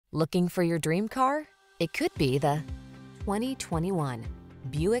Looking for your dream car? It could be the 2021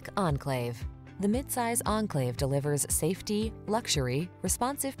 Buick Enclave. The midsize Enclave delivers safety, luxury,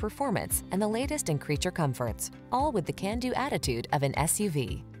 responsive performance, and the latest in creature comforts, all with the can-do attitude of an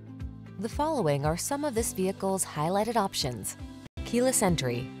SUV. The following are some of this vehicle's highlighted options: keyless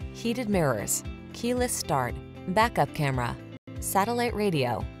entry, heated mirrors, keyless start, backup camera, satellite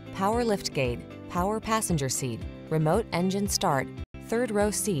radio, power liftgate, power passenger seat, remote engine start, third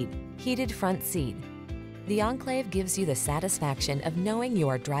row seat, heated front seat. The Enclave gives you the satisfaction of knowing you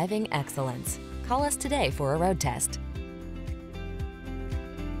are driving excellence. Call us today for a road test.